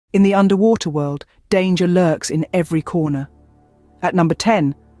In the underwater world, danger lurks in every corner. At number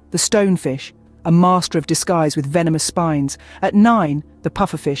 10, the stonefish, a master of disguise with venomous spines. At 9, the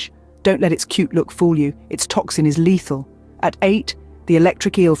pufferfish. Don't let its cute look fool you, its toxin is lethal. At 8, the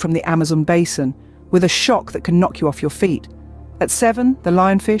electric eel from the Amazon basin, with a shock that can knock you off your feet. At 7, the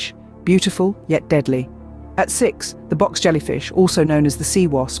lionfish, beautiful yet deadly. At 6, the box jellyfish, also known as the sea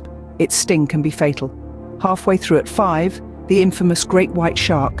wasp. Its sting can be fatal. Halfway through at 5, the infamous great white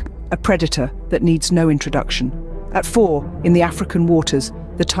shark, a predator that needs no introduction. At 4, in the African waters,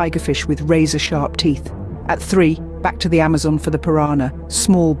 the tigerfish with razor-sharp teeth. At 3, back to the Amazon for the piranha,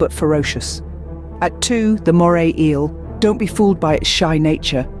 small but ferocious. At 2, the moray eel. Don't be fooled by its shy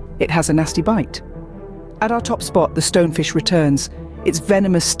nature, it has a nasty bite. At our top spot, the stonefish returns. Its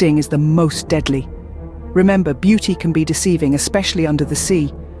venomous sting is the most deadly. Remember, beauty can be deceiving, especially under the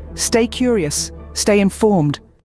sea. Stay curious, stay informed,